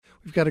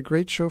We've got a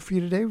great show for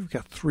you today. We've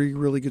got three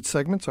really good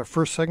segments. Our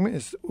first segment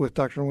is with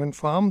Dr. Nguyen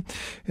Pham,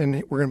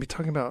 and we're going to be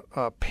talking about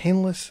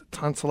painless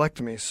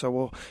tonsillectomies. So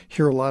we'll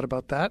hear a lot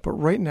about that. But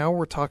right now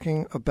we're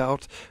talking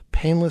about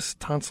painless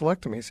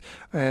tonsillectomies.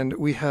 And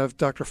we have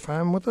Dr.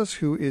 Pham with us,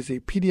 who is a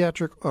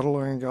pediatric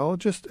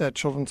otolaryngologist at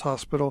Children's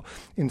Hospital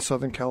in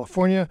Southern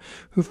California,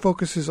 who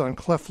focuses on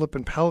cleft lip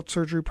and palate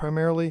surgery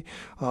primarily,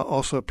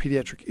 also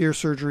pediatric ear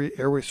surgery,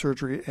 airway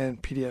surgery,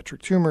 and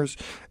pediatric tumors,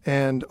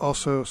 and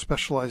also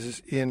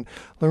specializes in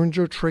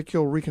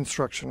laryngotracheal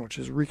reconstruction, which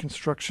is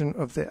reconstruction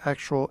of the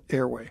actual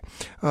airway.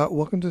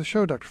 Welcome to the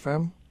show, Dr.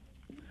 Pham.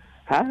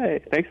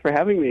 Hi, thanks for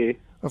having me.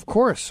 Of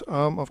course.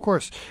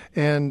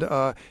 And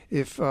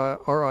if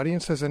our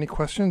audience has any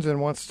questions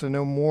and wants to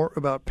know more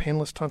about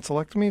painless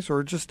tonsillectomies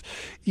or just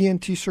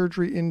ENT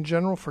surgery in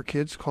general for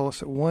kids, call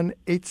us at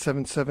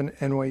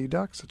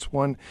 1-877-NYU-DOCS. It's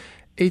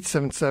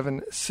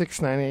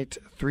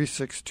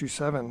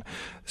 1-877-698-3627.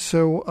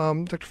 So,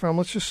 Dr. Pham,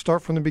 let's just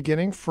start from the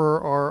beginning for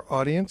our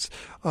audience.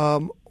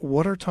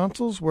 What are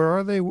tonsils? Where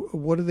are they?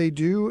 What do they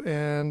do?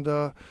 And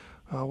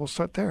we'll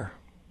start there.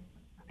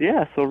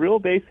 Yeah, so real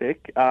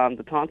basic.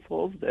 The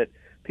tonsils that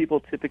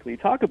people typically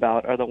talk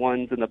about are the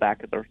ones in the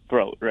back of the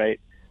throat, right?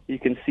 You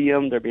can see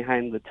them. They're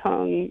behind the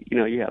tongue.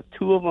 You have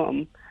two of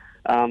them.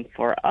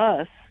 For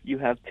us, you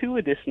have two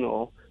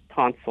additional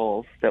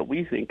tonsils that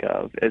we think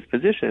of as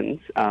physicians.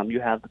 You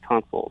have the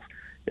tonsils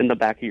in the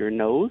back of your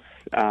nose.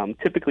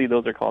 Typically,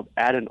 those are called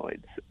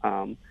adenoids,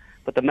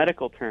 but the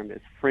medical term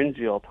is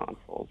pharyngeal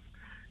tonsils.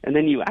 And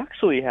then you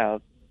actually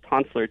have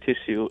tonsillar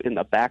tissue in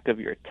the back of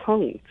your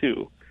tongue,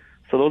 too.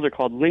 So those are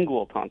called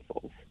lingual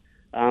tonsils.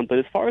 But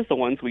as far as the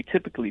ones we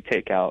typically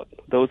take out,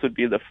 those would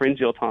be the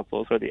pharyngeal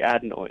tonsils or the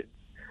adenoids,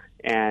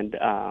 and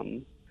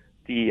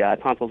the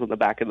tonsils in the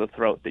back of the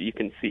throat that you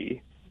can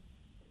see.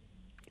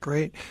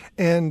 Great.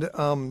 And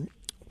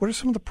what are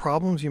some of the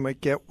problems you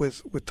might get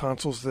with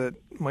tonsils that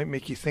might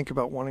make you think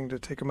about wanting to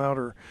take them out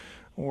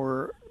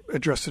or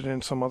address it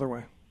in some other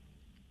way?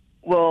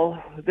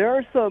 Well, there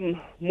are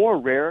some more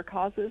rare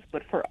causes,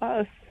 but for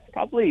us,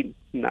 probably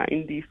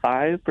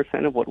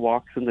 95% of what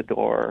walks in the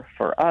door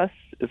for us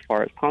as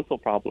far as tonsil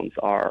problems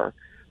are,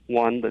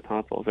 one, the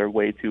tonsils are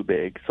way too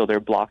big, so they're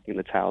blocking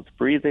the child's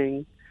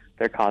breathing.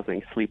 They're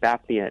causing sleep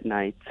apnea at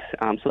night.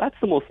 So that's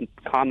the most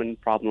common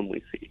problem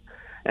we see.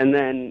 And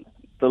then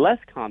the less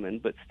common,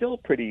 but still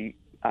pretty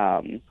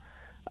common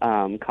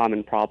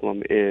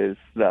problem is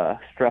the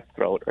strep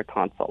throat or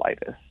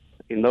tonsillitis.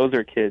 And those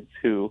are kids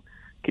who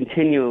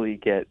continually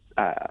get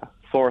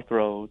sore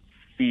throats,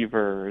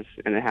 fevers,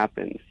 and it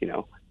happens,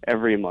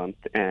 every month,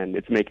 and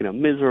it's making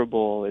them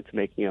miserable, it's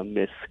making them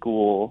miss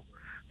school,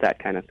 that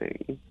kind of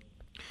thing.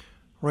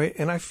 Right,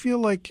 and I feel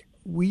like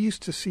we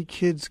used to see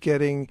kids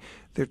getting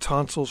their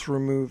tonsils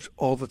removed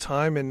all the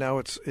time, and now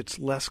it's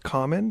less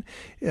common.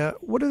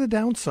 What are the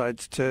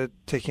downsides to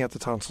taking out the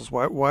tonsils?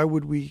 Why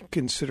would we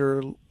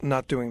consider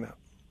not doing that?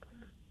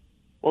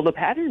 Well, the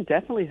pattern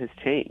definitely has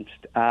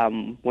changed.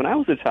 When I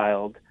was a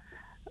child,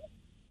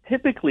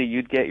 typically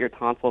you'd get your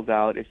tonsils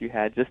out if you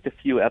had just a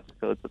few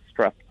episodes of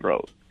strep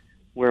throat.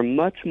 We're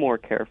much more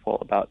careful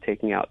about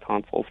taking out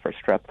tonsils for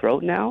strep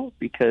throat now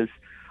because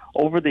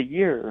over the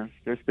years,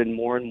 there's been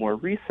more and more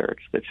research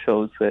that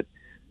shows that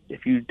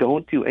if you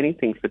don't do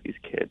anything for these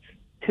kids,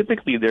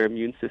 typically their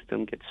immune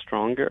system gets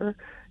stronger,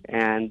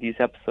 and these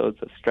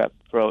episodes of strep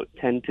throat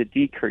tend to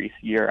decrease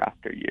year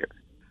after year.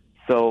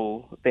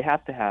 So they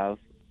have to have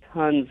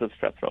tons of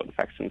strep throat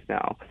infections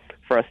now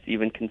for us to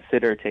even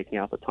consider taking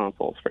out the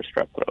tonsils for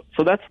strep throat.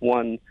 So that's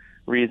one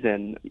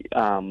reason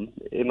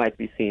it might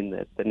be seen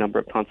that the number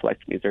of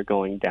tonsillectomies are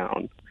going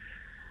down.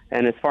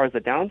 And as far as the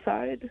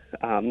downside,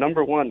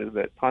 number one is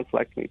that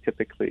tonsillectomy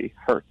typically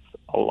hurts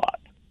a lot.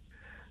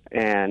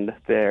 And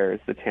there's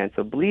the chance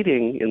of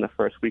bleeding in the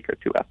first week or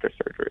two after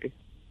surgery.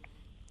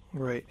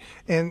 Right.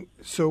 And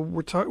so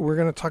we're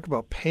going to talk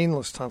about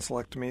painless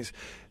tonsillectomies.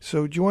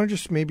 So do you want to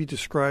just maybe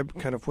describe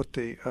kind of what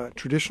the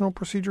traditional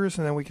procedure is,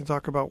 and then we can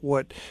talk about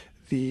what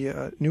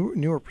the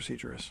newer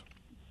procedure is?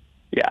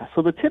 Yeah.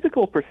 So the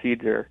typical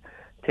procedure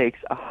takes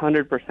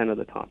 100% of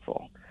the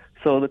tonsil.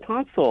 So the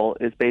tonsil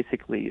is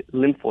basically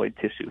lymphoid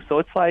tissue. So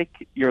it's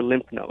like your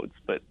lymph nodes,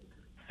 but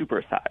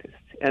supersized.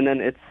 And then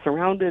it's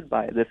surrounded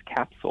by this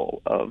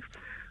capsule of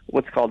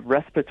what's called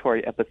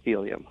respiratory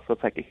epithelium. So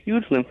it's like a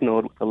huge lymph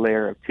node with a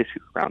layer of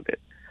tissue around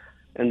it.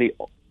 And the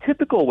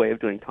typical way of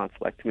doing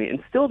tonsillectomy,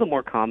 and still the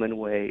more common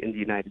way in the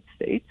United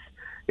States,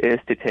 is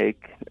to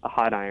take a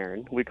hot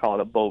iron, we call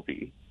it a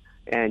bovie,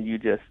 and you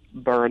just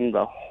burn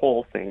the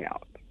whole thing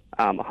out,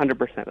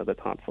 100% of the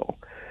tonsil.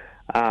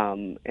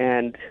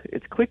 And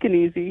it's quick and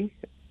easy.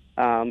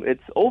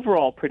 It's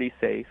overall pretty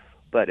safe,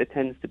 but it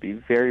tends to be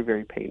very,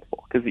 very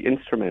painful because the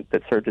instrument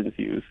that surgeons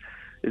use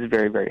is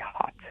very, very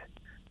hot.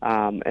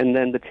 And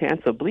then the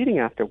chance of bleeding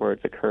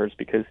afterwards occurs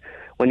because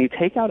when you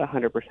take out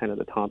 100% of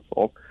the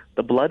tonsil,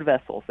 the blood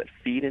vessels that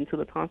feed into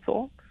the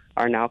tonsil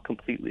are now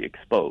completely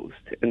exposed.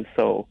 And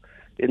so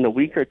in the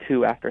week or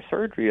two after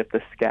surgery, if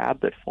the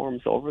scab that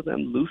forms over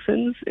them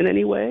loosens in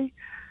any way,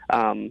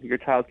 Your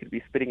child could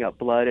be spitting up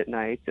blood at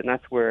night, and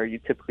that's where you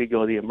typically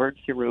go to the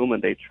emergency room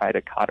and they try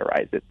to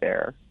cauterize it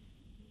there.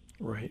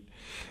 Right.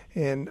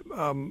 And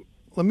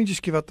let me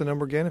just give out the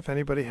number again. If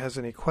anybody has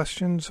any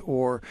questions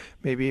or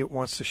maybe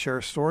wants to share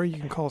a story, you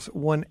can call us at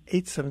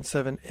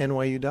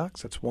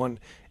 1-877-NYU-DOCS. That's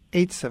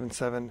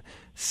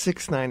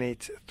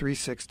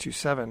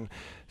 1-877-698-3627.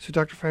 So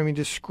Dr. Pham, you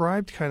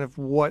described kind of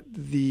what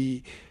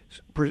the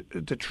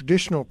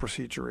traditional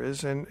procedure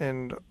is,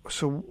 and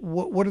so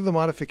what are the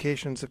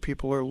modifications that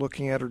people are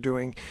looking at or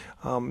doing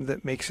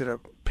that makes it a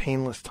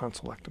painless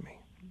tonsillectomy?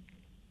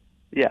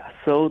 Yeah,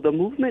 so the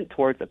movement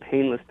towards a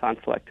painless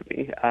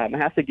tonsillectomy, I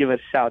have to give a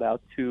shout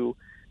out to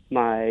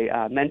my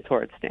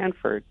mentor at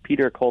Stanford,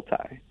 Peter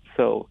Koltai.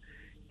 So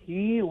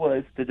he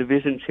was the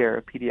division chair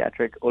of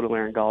pediatric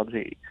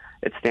otolaryngology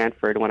at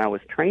Stanford when I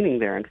was training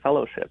there in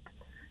fellowship.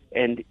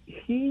 And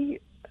his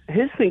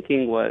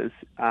thinking was,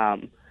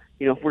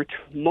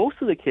 most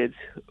of the kids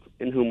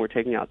in whom we're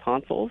taking out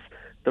tonsils,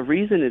 the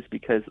reason is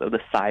because of the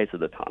size of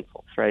the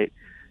tonsils, right?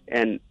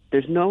 And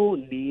there's no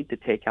need to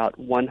take out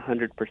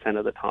 100%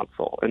 of the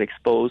tonsil and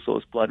expose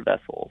those blood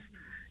vessels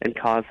and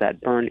cause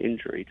that burn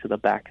injury to the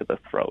back of the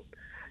throat.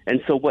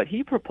 And so what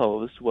he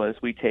proposed was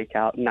we take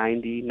out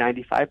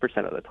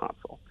 95% of the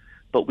tonsil,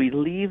 but we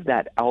leave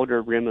that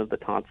outer rim of the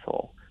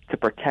tonsil to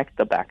protect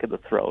the back of the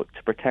throat,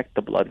 to protect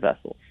the blood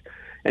vessels.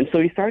 And so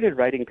he started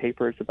writing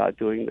papers about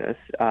doing this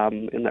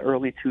in the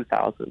early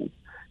 2000s,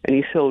 and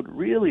he showed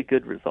really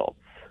good results.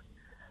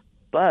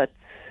 But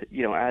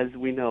as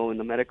we know in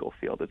the medical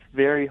field, it's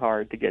very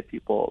hard to get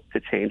people to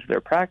change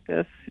their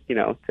practice,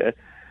 to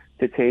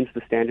change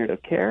the standard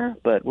of care,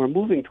 but we're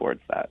moving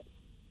towards that.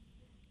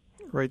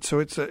 Right. So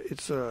it's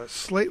a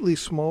slightly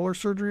smaller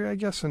surgery, I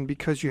guess, and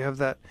because you have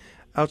that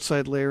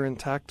outside layer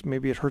intact,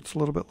 maybe it hurts a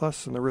little bit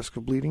less and the risk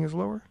of bleeding is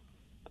lower?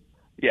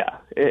 Yeah,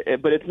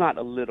 but it's not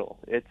a little.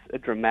 It's a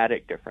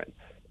dramatic difference.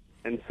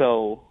 And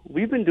so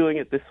we've been doing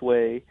it this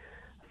way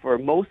for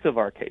most of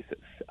our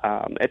cases.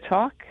 At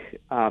CHOC,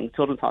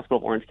 Children's Hospital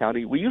of Orange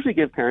County, we usually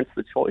give parents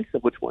the choice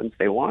of which ones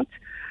they want.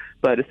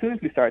 But as soon as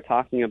we start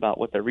talking about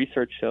what the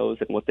research shows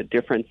and what the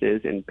difference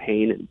is in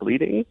pain and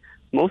bleeding,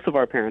 most of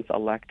our parents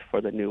elect for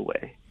the new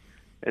way.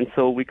 And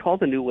so we call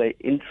the new way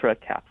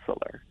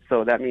intracapsular.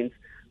 So that means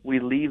we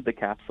leave the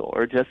capsule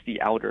or just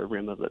the outer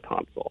rim of the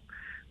tonsil.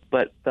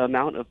 But the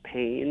amount of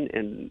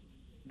pain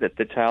that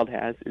the child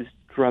has is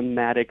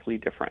dramatically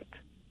different.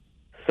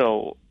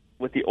 So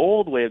with the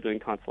old way of doing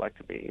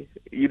tonsillectomy,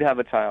 you'd have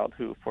a child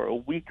who for a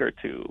week or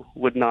two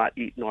would not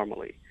eat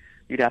normally.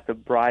 You'd have to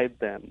bribe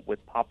them with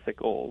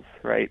popsicles,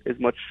 right? As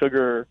much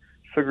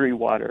sugary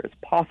water as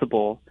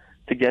possible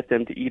to get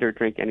them to eat or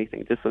drink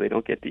anything just so they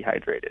don't get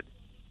dehydrated.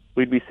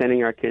 We'd be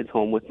sending our kids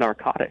home with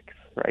narcotics,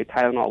 right?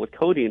 Tylenol with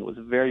codeine was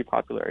very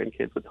popular in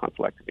kids with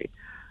tonsillectomy,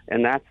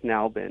 and that's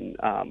now been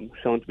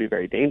shown to be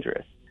very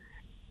dangerous.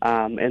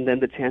 And then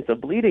the chance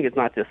of bleeding is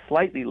not just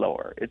slightly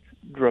lower, it's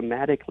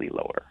dramatically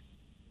lower.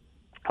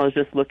 I was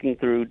just looking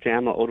through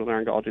JAMA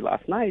Otolaryngology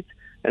last night,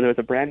 and there was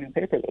a brand new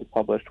paper that was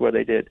published where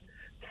they did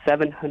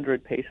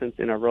 700 patients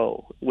in a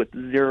row with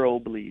 0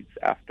 bleeds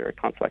after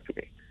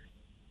tonsillectomy,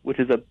 which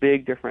is a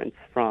big difference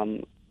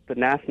from the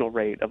national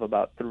rate of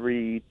about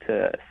 3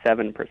 to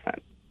 7%.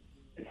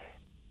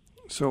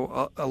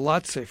 So a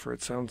lot safer,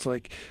 it sounds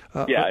like.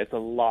 Yeah, it's a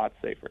lot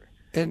safer.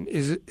 And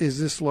is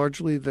this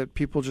largely that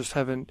people just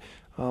haven't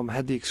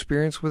had the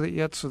experience with it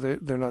yet, so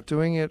they're not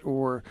doing it,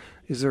 or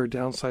is there a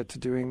downside to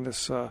doing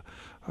this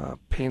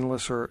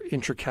painless or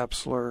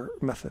intracapsular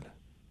method?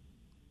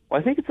 Well,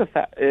 I think it's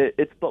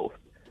both.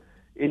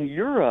 In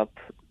Europe,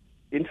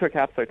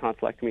 intracapsular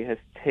tonsillectomy has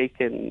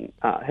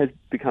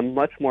become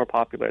much more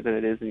popular than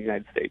it is in the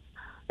United States.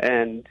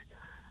 And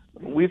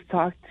we've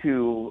talked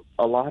to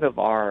a lot of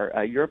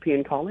our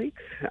European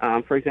colleagues.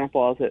 For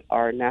example, I was at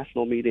our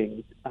national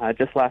meeting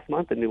just last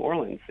month in New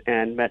Orleans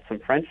and met some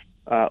French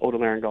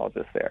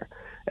otolaryngologists there.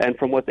 And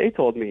from what they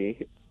told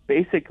me,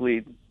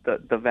 basically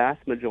the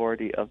vast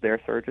majority of their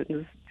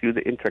surgeons do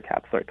the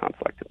intracapsular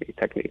tonsillectomy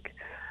technique.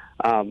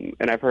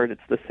 And I've heard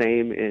it's the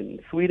same in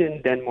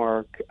Sweden,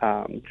 Denmark,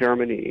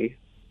 Germany,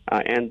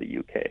 and the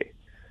UK.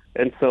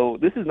 And so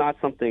this is not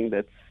something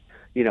that's,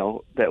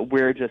 that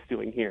we're just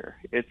doing here.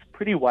 It's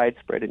pretty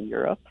widespread in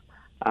Europe,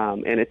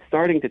 and it's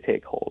starting to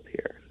take hold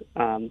here.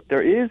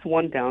 There is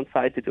one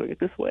downside to doing it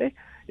this way,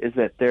 is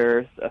that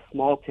there's a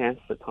small chance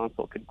the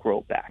tonsil could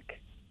grow back.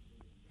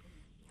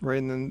 Right,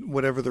 and then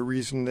whatever the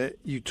reason that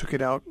you took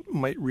it out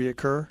might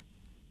reoccur?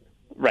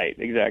 Right,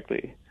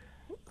 exactly.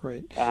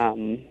 Right.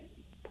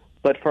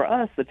 But for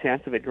us, the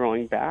chance of it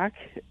growing back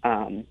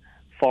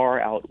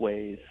far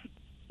outweighs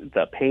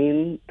the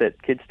pain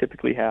that kids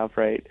typically have,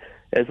 right,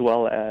 as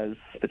well as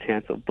the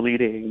chance of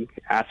bleeding,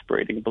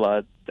 aspirating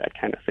blood, that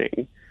kind of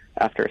thing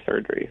after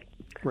surgery.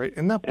 Right,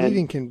 and that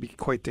bleeding can be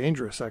quite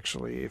dangerous,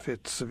 actually, if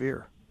it's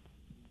severe.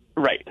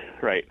 Right.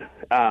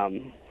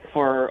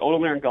 For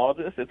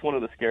otolaryngologists, it's one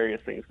of the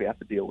scariest things we have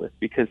to deal with,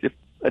 because if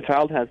a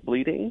child has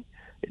bleeding,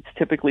 it's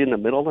typically in the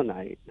middle of the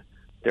night.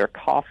 They're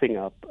coughing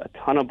up a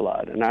ton of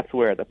blood, and that's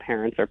where the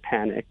parents are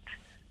panicked.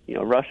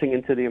 rushing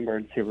into the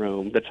emergency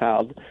room. The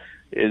child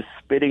is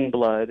spitting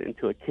blood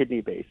into a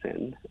kidney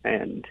basin,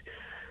 and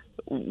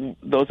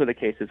those are the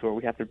cases where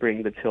we have to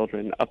bring the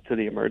children up to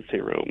the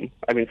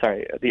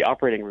the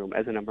operating room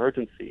as an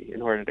emergency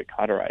in order to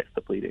cauterize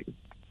the bleeding.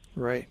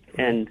 Right.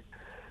 And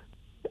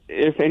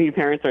if any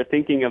parents are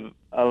thinking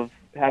of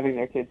having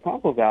their kids'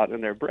 tonsils out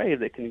and they're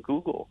brave, they can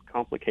Google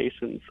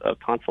complications of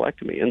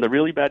tonsillectomy and the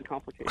really bad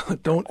complications.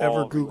 Don't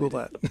ever Google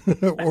that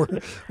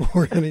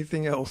or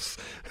anything else.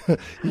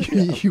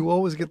 You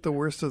always get the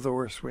worst of the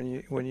worst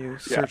when you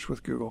search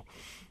with Google.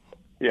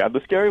 Yeah,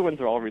 the scary ones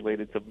are all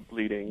related to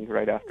bleeding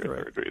right after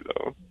surgery,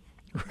 though.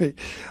 Right.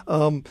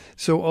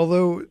 So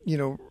although,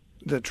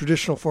 the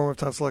traditional form of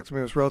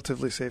tonsillectomy was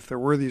relatively safe, there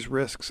were these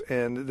risks,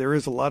 and there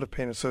is a lot of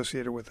pain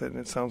associated with it.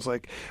 And it sounds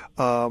like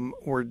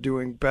we're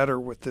doing better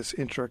with this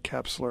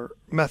intracapsular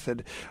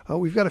method.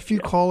 We've got a few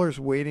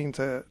callers waiting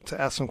to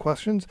ask some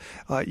questions.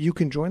 You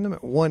can join them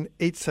at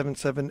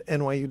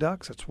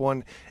 1-877-NYU-DOCS. That's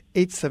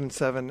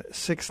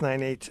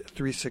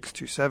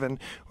 1-877-698-3627.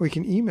 Or you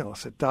can email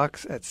us at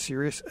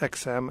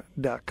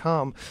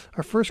docs@SiriusXM.com.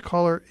 Our first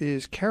caller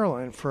is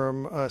Caroline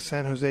from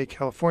San Jose,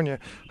 California.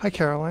 Hi,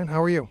 Caroline.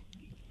 How are you?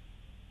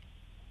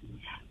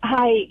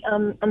 Hi,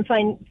 I'm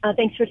fine.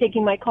 Thanks for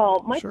taking my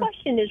call. My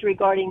question is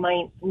regarding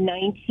my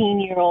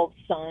 19-year-old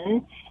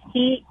son.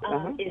 He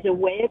is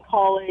away at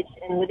college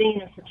and living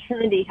in a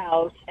fraternity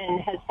house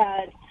and has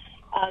had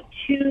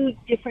 2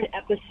 different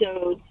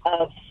episodes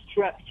of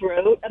strep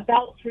throat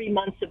about 3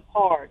 months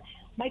apart.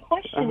 My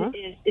question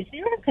is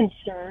there a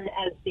concern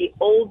as the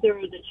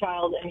older the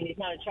child, he's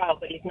not a child,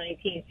 but he's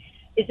 19,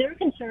 is there a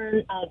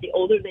concern the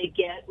older they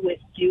get with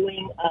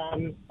doing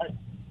a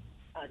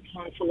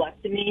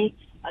tonsillectomy?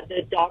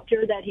 The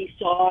doctor that he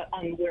saw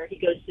where he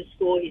goes to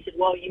school, he said,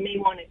 well, you may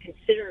want to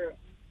consider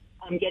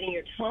getting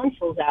your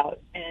tonsils out.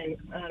 And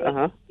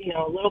a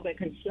little bit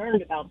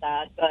concerned about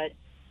that. But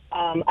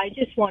I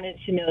just wanted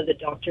to know the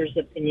doctor's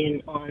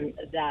opinion on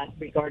that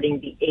regarding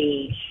the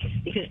age,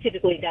 because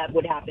typically that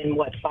would happen,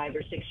 5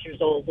 or 6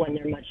 years old when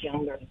they're much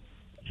younger.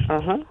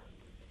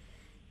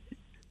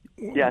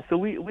 Yeah, so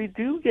we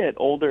do get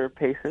older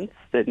patients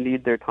that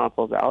need their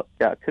tonsils out.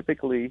 Yeah,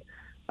 typically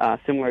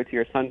similar to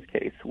your son's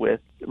case with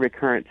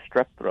recurrent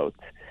strep throats.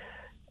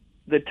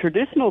 The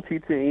traditional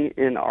teaching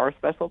in our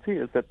specialty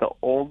is that the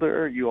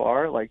older you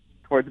are,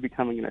 towards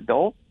becoming an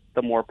adult,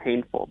 the more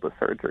painful the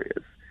surgery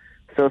is.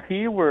 So if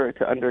he were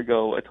to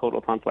undergo a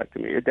total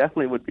tonsillectomy, it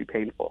definitely would be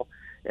painful.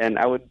 And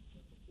I would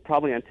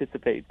probably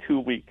anticipate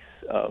 2 weeks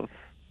of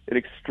an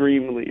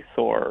extremely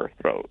sore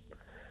throat,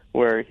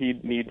 where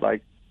he'd need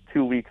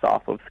 2 weeks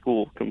off of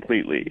school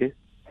completely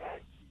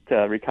to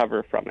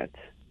recover from it.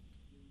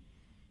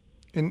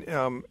 And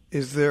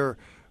is the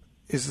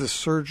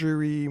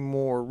surgery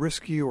more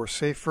risky or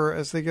safer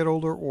as they get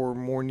older, or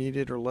more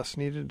needed or less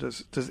needed?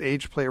 Does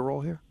age play a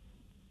role here?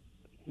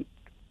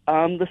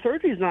 The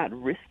surgery is not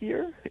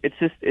riskier. It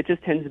just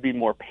tends to be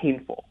more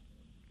painful.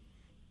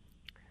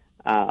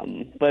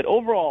 But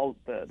overall,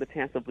 the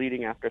chance of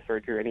bleeding after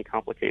surgery or any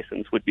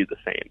complications would be the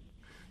same,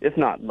 if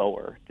not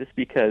lower, just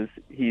because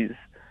he's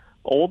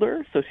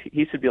older, so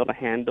he should be able to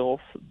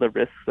handle the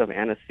risks of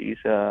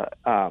anesthesia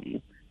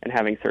and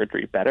having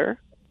surgery better.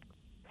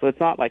 So it's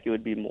not like it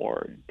would be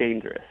more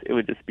dangerous. It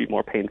would just be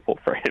more painful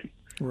for him.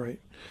 Right.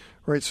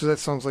 So that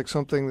sounds like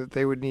something that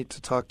they would need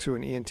to talk to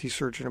an ENT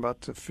surgeon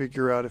about to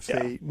figure out if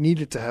they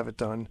needed to have it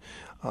done.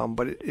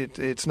 But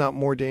it's not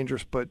more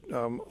dangerous, but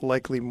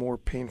likely more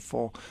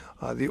painful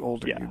the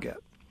older you get.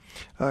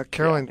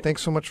 Caroline,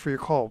 thanks so much for your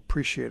call.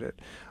 Appreciate it.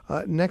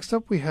 Next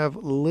up, we have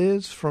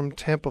Liz from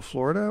Tampa,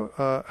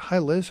 Florida. Hi,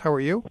 Liz. How are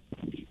you?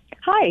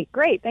 Hi,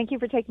 great. Thank you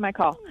for taking my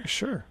call.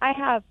 Sure. I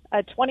have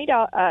a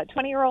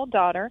 20-year-old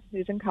daughter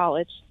who's in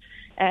college,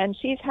 and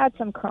she's had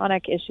some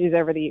chronic issues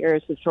over the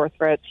years with sore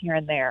throats here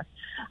and there.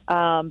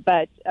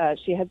 But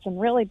she had some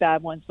really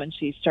bad ones when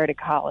she started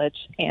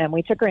college, and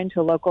we took her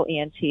into a local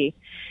ENT. He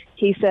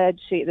said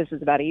this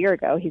was about a year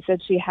ago, he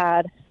said she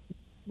had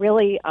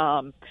really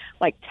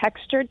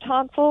textured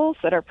tonsils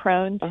that are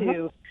prone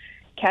to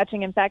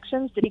catching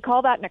infections. Did he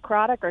call that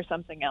necrotic or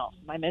something else?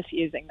 Am I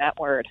misusing that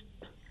word?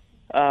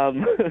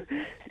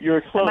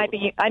 You're close.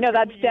 I know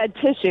that's dead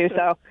tissue,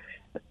 so.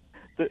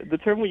 The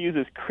term we use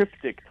is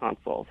cryptic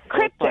tonsils.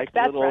 Cryptic,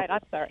 that's right.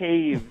 I'm sorry.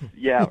 Caves,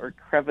 or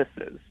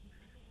crevices.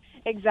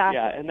 Exactly.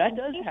 Yeah, and that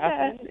does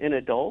happen in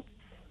adults.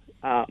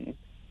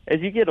 As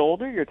you get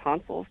older, your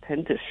tonsils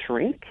tend to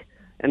shrink,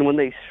 and when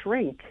they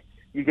shrink,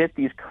 you get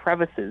these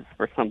crevices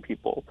for some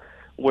people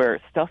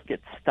where stuff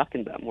gets stuck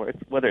in them,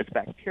 whether it's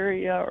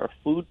bacteria or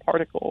food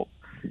particles.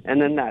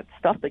 And then that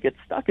stuff that gets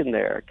stuck in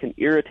there can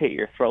irritate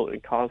your throat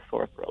and cause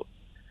sore throat.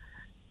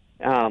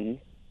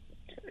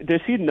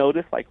 Does she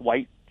notice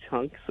white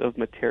chunks of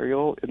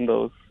material in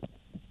those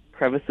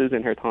crevices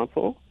in her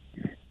tonsil?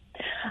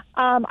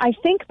 I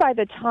think by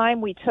the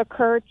time we took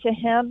her to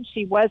him,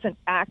 she wasn't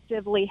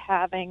actively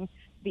having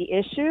the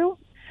issue.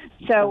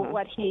 So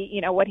what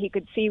he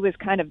could see was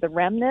kind of the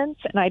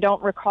remnants, and I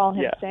don't recall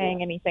him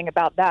saying anything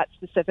about that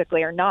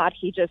specifically or not.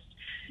 She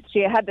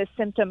had this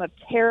symptom of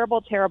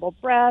terrible, terrible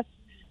breath,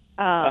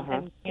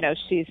 And,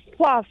 she's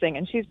flossing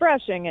and she's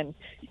brushing and,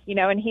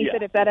 and he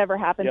said if that ever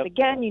happens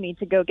again, you need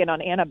to go get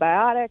on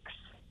antibiotics.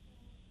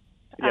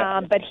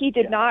 But he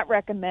did not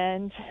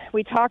recommend,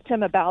 we talked to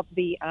him about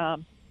the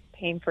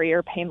pain-free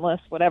or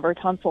painless, whatever,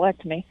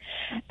 tonsillectomy.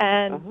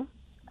 And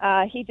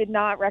he did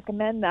not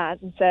recommend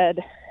that and said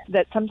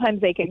that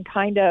sometimes they can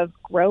kind of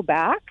grow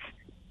back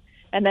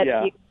and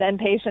that then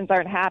patients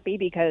aren't happy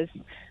because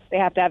they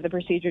have to have the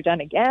procedure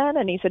done again.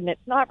 And he said it's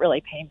not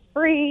really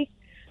pain-free.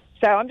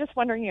 So I'm just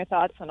wondering your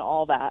thoughts on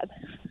all that.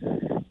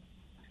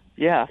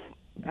 Yeah.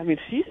 I mean,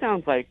 she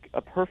sounds like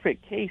a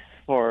perfect case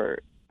for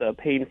the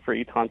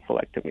pain-free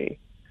tonsillectomy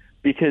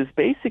because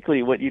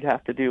basically what you'd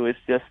have to do is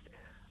just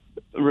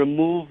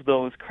remove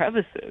those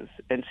crevices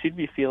and she'd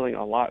be feeling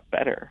a lot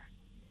better.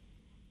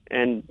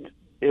 And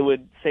it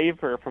would save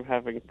her from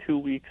having 2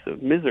 weeks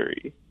of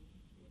misery.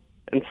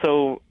 And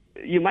so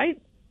you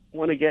might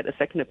want to get a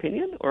second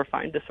opinion or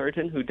find a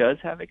surgeon who does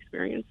have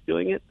experience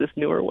doing it this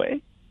newer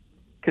way,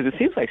 because it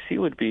seems like she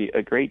would be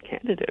a great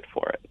candidate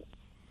for it.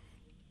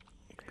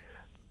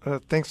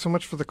 Thanks so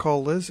much for the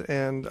call, Liz.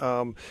 And,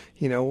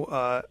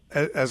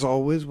 as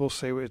always, we'll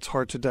say it's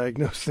hard to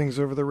diagnose things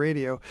over the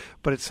radio,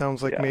 but it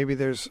sounds like maybe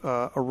there's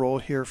a role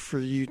here for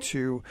you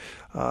to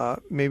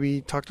maybe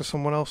talk to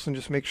someone else and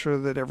just make sure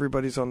that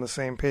everybody's on the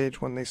same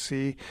page when they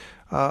see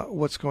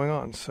what's going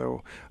on.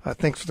 So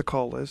thanks for the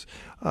call, Liz.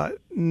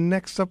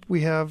 Next up,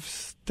 we have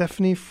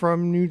Stephanie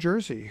from New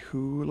Jersey,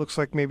 who looks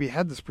like maybe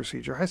had this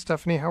procedure. Hi,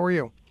 Stephanie. How are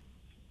you?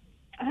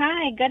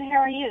 Hi, good. How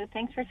are you?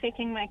 Thanks for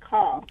taking my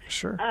call.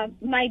 Sure.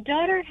 My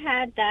daughter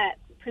had that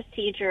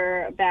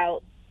procedure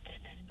about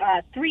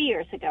 3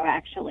 years ago,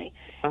 actually,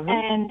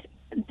 and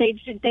they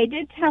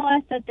did tell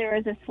us that there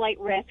is a slight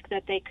risk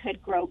that they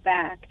could grow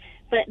back,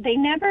 but they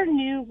never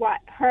knew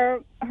what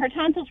her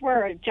tonsils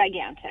were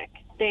gigantic.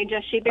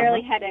 She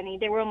barely had any.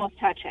 They were almost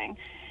touching.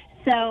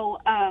 So,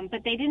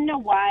 but they didn't know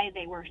why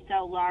they were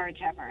so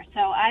large ever. So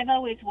I've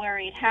always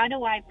worried, how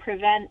do I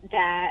prevent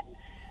that?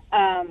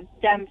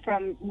 Them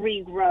from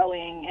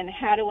regrowing, and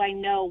how do I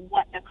know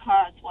what the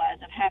cause was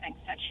of having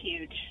such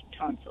huge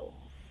tonsils?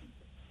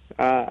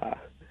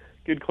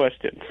 Good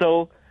question.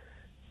 So,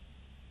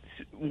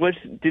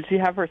 did she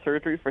have her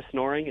surgery for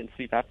snoring and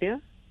sleep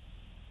apnea?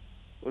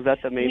 Was that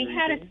the main reason? We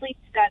had a sleep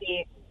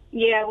study.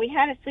 Yeah, we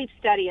had a sleep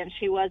study, and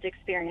she was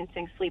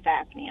experiencing sleep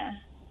apnea.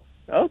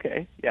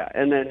 Okay, yeah,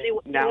 and then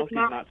now she's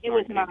not snoring. It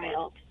was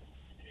mild.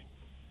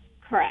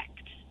 Correct.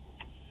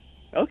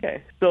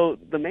 Okay, so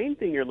the main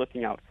thing you're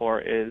looking out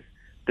for is,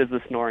 does the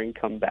snoring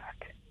come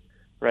back,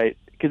 right?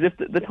 Because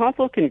if the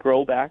tonsil can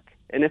grow back,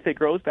 and if it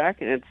grows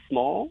back and it's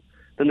small,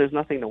 then there's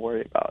nothing to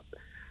worry about.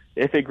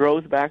 If it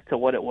grows back to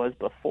what it was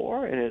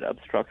before and it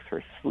obstructs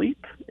her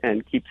sleep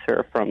and keeps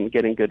her from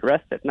getting good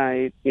rest at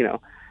night,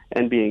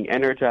 and being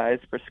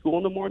energized for school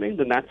in the morning,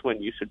 then that's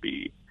when you should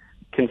be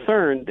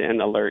concerned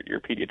and alert your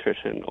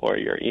pediatrician or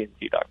your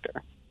ENT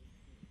doctor.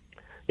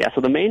 Yeah,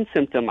 so the main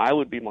symptom I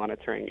would be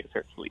monitoring is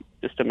her sleep,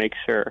 just to make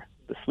sure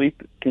the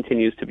sleep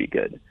continues to be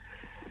good.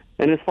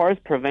 And as far as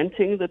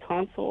preventing the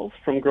tonsils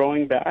from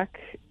growing back,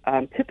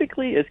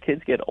 typically as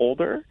kids get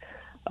older,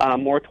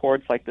 more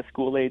towards like the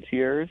school age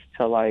years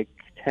to like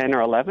 10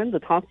 or 11, the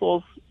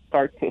tonsils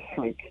start to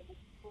shrink.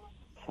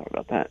 Sorry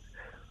about that.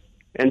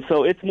 And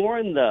so it's more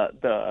in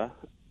the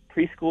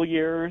preschool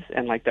years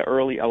and like the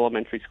early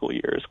elementary school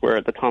years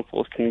where the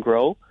tonsils can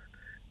grow.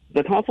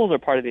 The tonsils are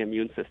part of the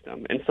immune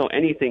system, and so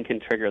anything can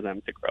trigger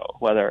them to grow,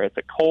 whether it's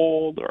a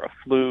cold or a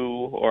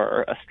flu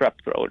or a strep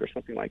throat or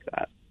something like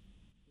that.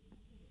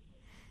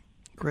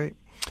 Great.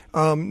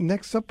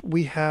 Next up,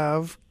 we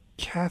have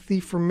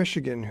Kathy from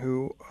Michigan,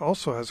 who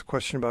also has a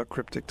question about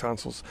cryptic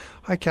tonsils.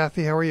 Hi,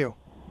 Kathy. How are you?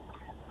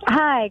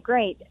 Hi,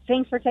 great.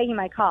 Thanks for taking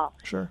my call.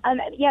 Sure.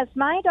 Yes,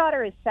 my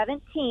daughter is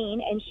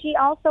 17, and she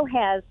also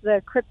has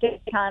the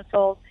cryptic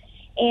tonsils,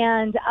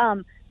 and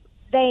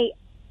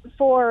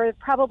for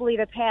probably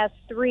the past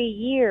 3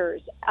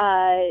 years,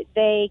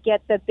 they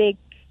get the big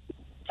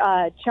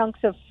chunks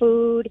of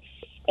food,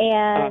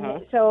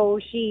 and so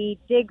she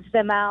digs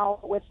them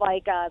out with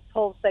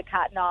pulls the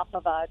cotton off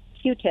of a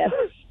Q-tip,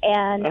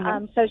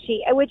 and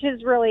which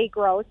is really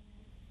gross,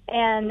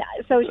 and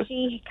so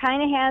she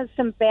kind of has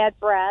some bad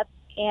breath,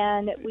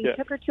 and we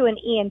took her to an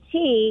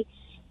ENT,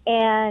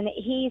 and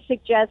he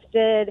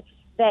suggested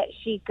that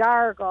she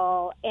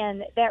gargle,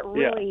 and that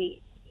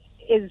really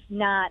is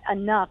not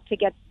enough to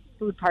get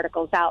food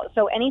particles out.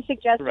 So any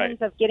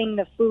suggestions of getting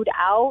the food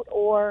out,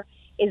 or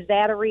is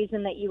that a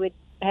reason that you would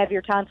have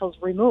your tonsils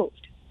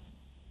removed?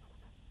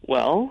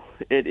 Well,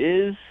 it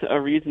is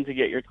a reason to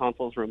get your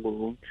tonsils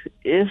removed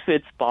if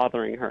it's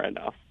bothering her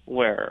enough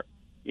where,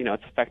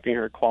 it's affecting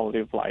her quality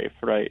of life,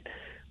 right?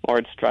 Or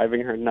it's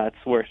driving her nuts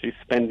where she's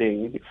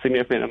spending a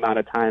significant amount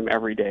of time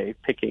every day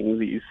picking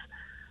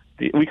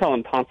we call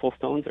them tonsil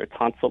stones or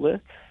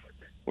tonsillets,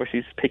 where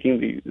she's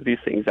picking these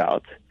things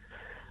out.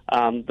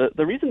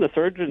 The reason the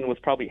surgeon was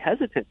probably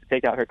hesitant to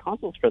take out her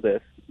tonsils for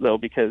this, though,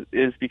 because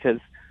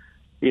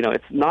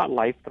it's not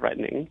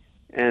life-threatening,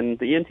 and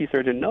the ENT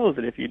surgeon knows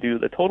that if you do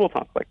the total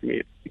tonsillectomy,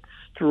 it's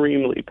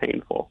extremely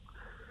painful.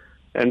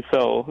 And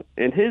so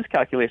in his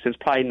calculations,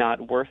 probably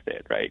not worth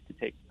it, right, to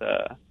take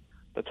the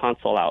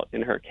tonsil out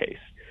in her case.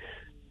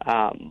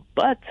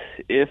 But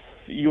if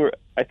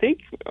I think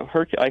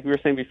like we were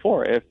saying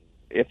before,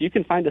 if you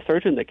can find a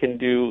surgeon that can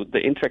do the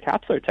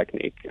intracapsular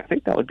technique, I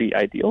think that would be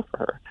ideal for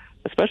her,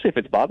 especially if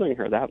it's bothering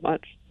her that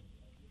much.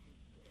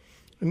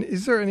 And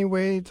is there any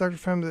way, Dr.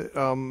 Pham, that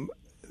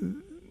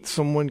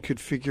someone could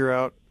figure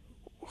out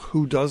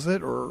who does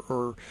it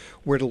or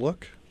where to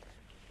look?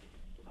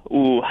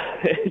 Ooh,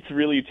 it's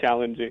really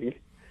challenging.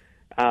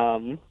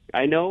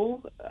 I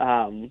know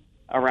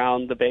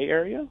around the Bay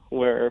Area,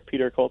 where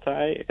Peter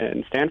Koltai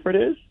and Stanford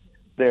is,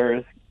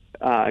 there's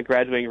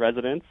graduating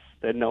residents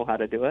that know how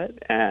to do it.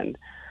 And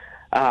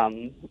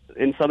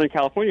in Southern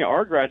California,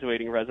 our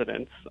graduating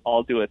residents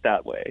all do it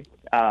that way.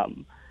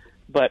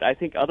 But I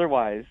think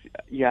otherwise,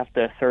 you have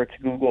to search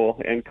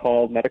Google and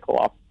call medical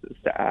offices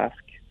to ask.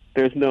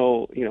 There's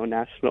no,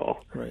 national,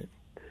 right,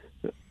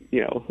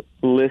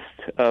 list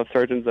of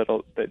surgeons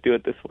that do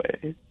it this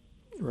way.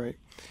 Right.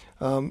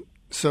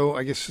 So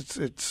I guess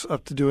it's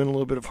up to doing a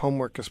little bit of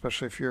homework,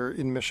 especially if you're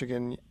in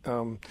Michigan.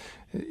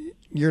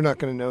 You're not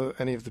going to know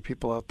any of the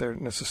people out there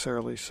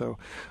necessarily. So,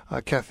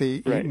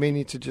 Kathy, right, you may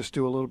need to just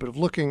do a little bit of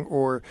looking,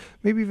 or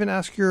maybe even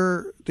ask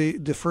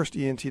the first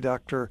ENT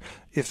doctor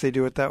if they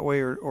do it that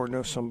way, or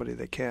know somebody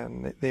that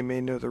can. They may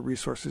know the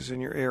resources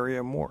in your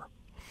area more.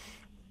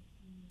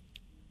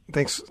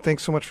 Thanks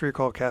so much for your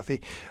call,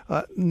 Kathy.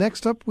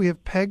 Next up, we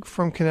have Peg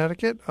from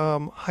Connecticut.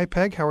 Hi,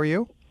 Peg. How are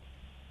you?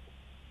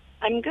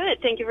 I'm good.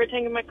 Thank you for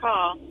taking my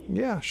call.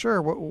 Yeah,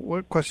 sure.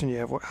 What question do you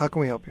have? How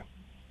can we help you?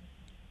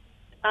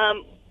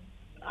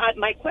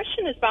 My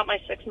question is about my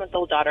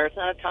 6-month-old daughter. It's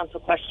not a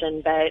tonsil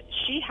question, but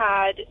she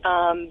had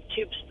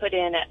tubes put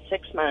in at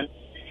 6 months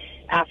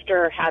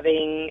after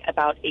having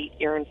about 8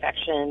 ear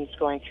infections,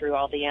 going through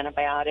all the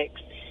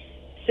antibiotics.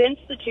 Since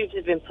the tubes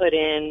have been put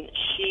in,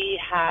 she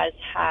has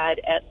had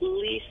at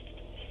least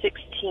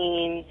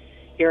 16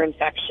 ear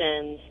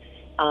infections.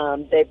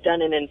 They've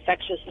done an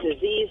infectious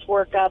disease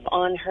workup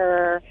on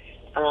her,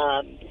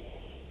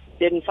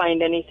 didn't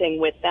find anything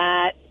with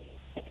that.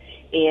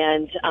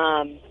 And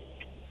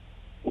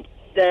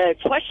the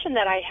question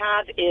that I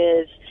have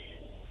is,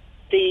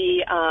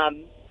 the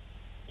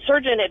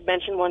surgeon had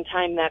mentioned one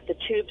time that the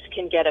tubes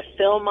can get a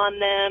film on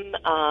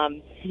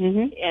them,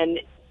 and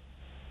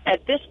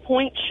at this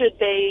point, should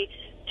they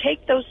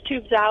take those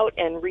tubes out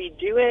and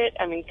redo it?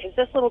 I mean, because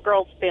this little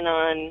girl's been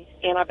on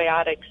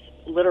antibiotics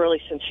literally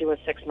since she was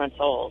 6 months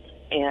old,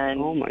 and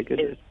oh my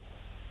goodness, is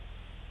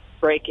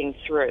breaking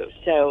through.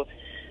 So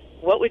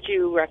what would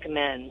you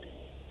recommend?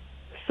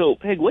 So,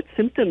 Peg, what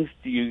symptoms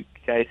do you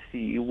guys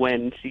see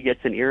when she gets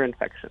an ear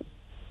infection?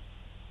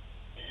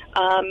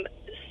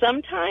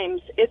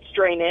 Sometimes it's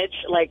drainage,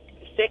 like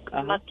thick,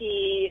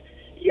 mucky,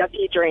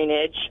 yucky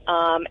drainage,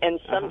 and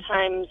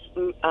sometimes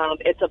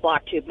it's a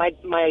blocked tube.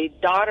 My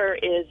daughter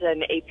is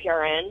an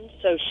APRN,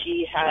 so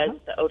she has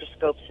the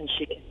otoscopes and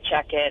she can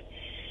check it.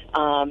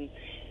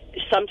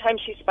 Sometimes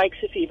she spikes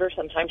a fever,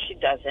 sometimes she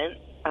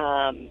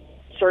doesn't.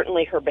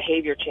 Certainly her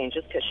behavior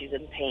changes because she's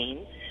in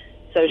pain.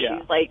 So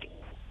she's like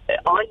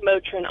on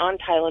Motrin, on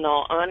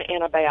Tylenol, on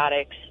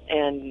antibiotics,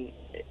 and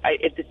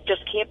it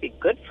just can't be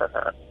good for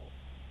her.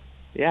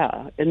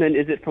 Yeah. And then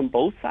is it from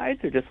both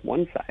sides or just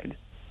one side?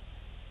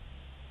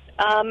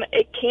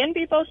 It can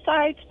be both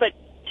sides, but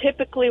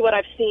typically what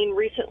I've seen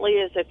recently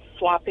is it's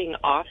swapping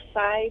off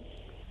sides.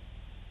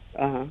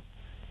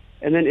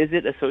 And then is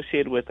it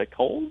associated with a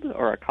cold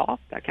or a cough,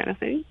 that kind of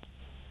thing?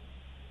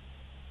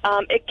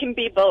 It can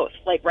be both.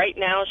 Like right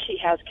now she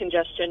has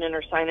congestion in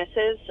her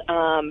sinuses,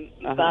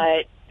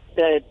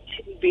 but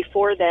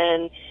before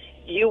then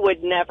you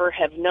would never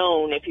have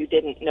known if you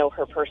didn't know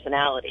her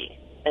personality.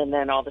 And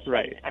then all of a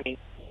sudden, I mean,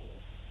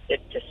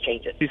 it just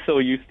changes. She's so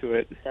used to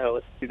it.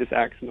 So she just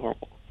acts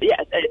normal.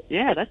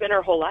 Yeah, that's been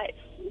her whole life.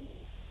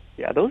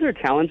 Yeah, those are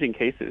challenging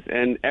cases,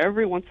 and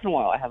every once in a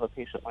while I have a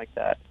patient like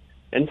that.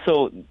 And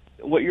so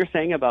what you're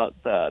saying about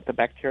the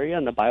bacteria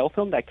and the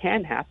biofilm, that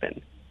can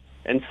happen.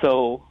 And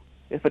so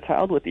if a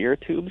child with ear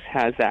tubes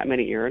has that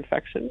many ear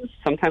infections,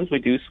 sometimes we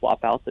do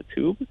swap out the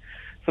tube.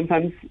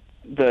 Sometimes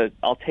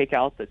I'll take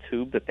out the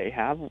tube that they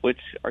have,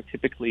 which are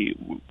typically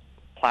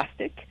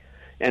plastic,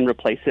 and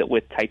replace it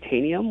with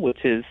titanium,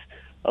 which is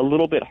a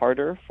little bit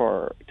harder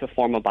to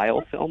form a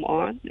biofilm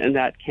on, and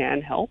that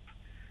can help.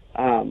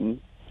 And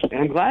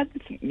I'm glad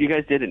that you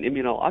guys did an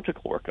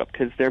immunological workup,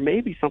 because there may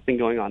be something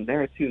going on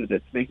there, too,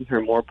 that's making her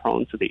more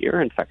prone to the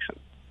ear infection.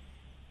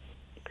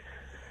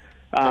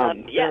 I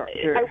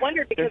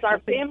wonder, because our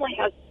family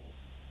has...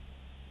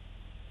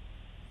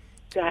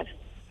 Go ahead.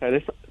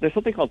 There's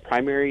something called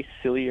primary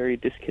ciliary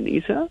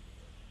dyskinesia,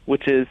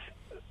 which is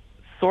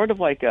sort of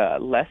like a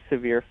less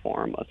severe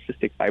form of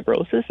cystic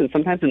fibrosis. And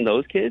sometimes in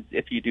those kids,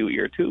 if you do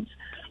ear tubes,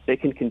 they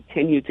can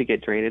continue to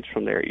get drainage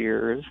from their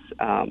ears.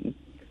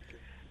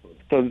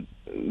 So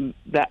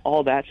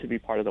all that should be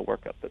part of the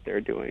workup that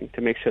they're doing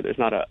to make sure there's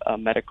not a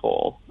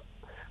medical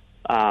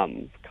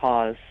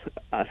cause,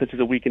 such as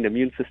a weakened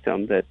immune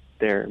system, that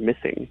they're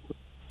missing.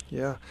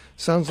 Yeah.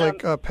 Sounds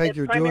like, Peg,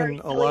 you're doing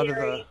a lot of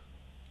the...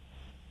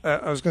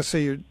 I was going to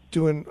say you're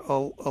doing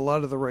a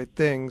lot of the right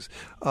things.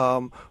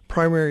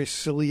 Primary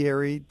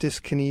ciliary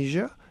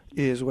dyskinesia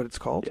is what it's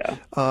called.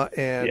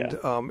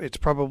 It's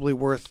probably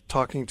worth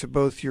talking to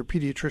both your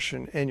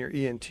pediatrician and your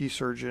ENT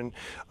surgeon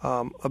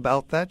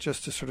about that,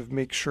 just to sort of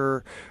make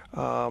sure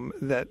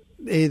that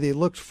A, they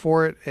looked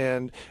for it,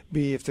 and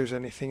B, if there's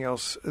anything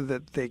else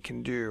that they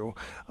can do.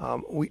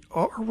 We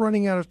are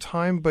running out of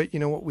time, but you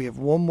know what? We have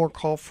one more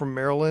call from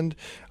Maryland.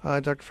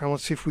 Dr. Pham,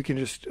 let's see if we can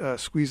just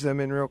squeeze them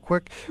in real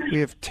quick. We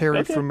have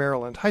Terry from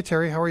Maryland. Hi,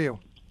 Terry. How are you?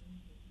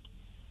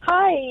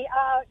 Hi.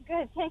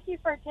 Good. Thank you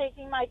for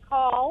taking my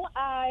call.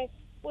 I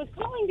was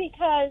calling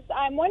because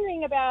I'm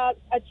wondering about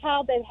a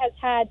child that has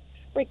had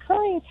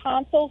recurring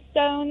tonsil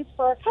stones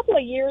for a couple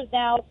of years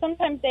now.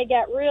 Sometimes they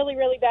get really,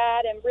 really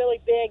bad and really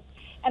big.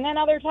 And then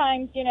other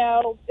times, you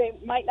know, they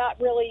might not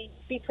really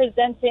be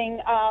presenting,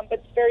 but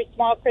it's very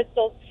small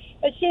crystals.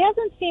 But she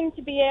hasn't seemed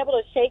to be able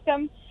to shake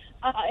them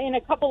in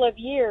a couple of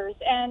years.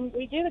 And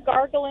we do the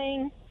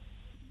gargling,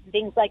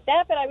 things like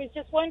that. But I was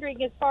just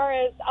wondering, as far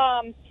as,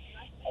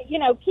 you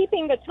know,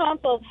 keeping the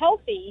tonsils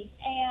healthy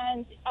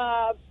and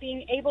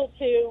being able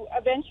to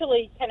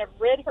eventually kind of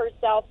rid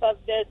herself of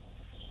this,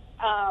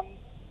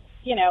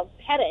 you know,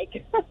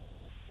 headache.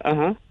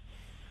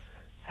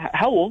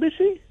 How old is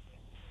she?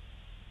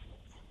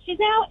 She's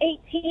now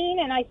 18,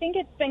 and I think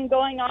it's been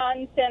going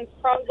on since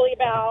probably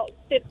about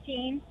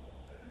 15.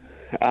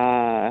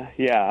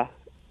 Yeah.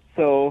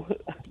 So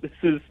this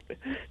is,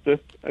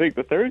 I think,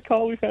 the third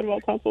call we've had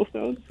about tonsil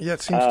stones. Yeah,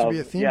 it seems to be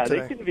a theme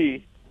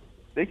today.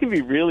 They can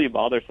be really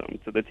bothersome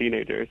to the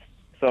teenagers.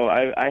 So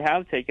I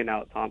have taken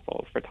out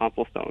tonsils for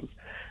tonsil stones.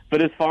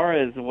 But as far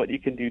as what you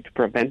can do to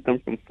prevent them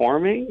from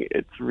forming,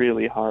 it's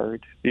really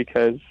hard,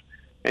 because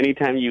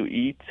anytime you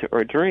eat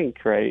or drink,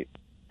 right,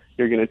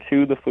 you're going to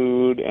chew the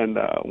food and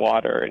the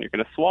water, and you're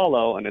going to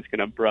swallow, and it's going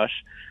to brush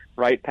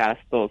right past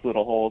those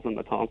little holes in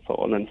the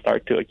tonsil and then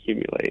start to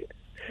accumulate.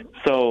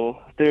 So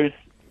there's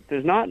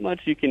not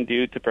much you can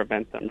do to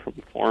prevent them from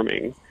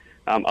forming,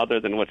 other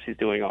than what she's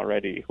doing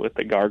already with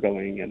the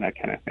gargling and that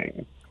kind of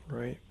thing.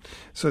 Right.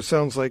 So it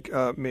sounds like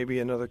maybe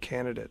another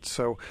candidate.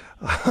 So,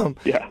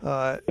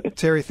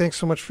 Terry, thanks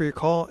so much for your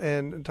call.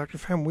 And Dr.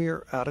 Pham, we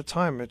are out of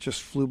time. It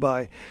just flew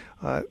by.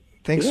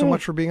 Thanks so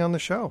much for being on the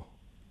show.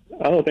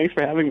 Oh, thanks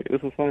for having me.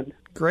 This was fun.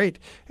 Great.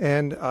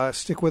 And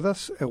stick with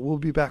us, and we'll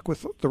be back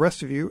with the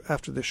rest of you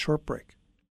after this short break.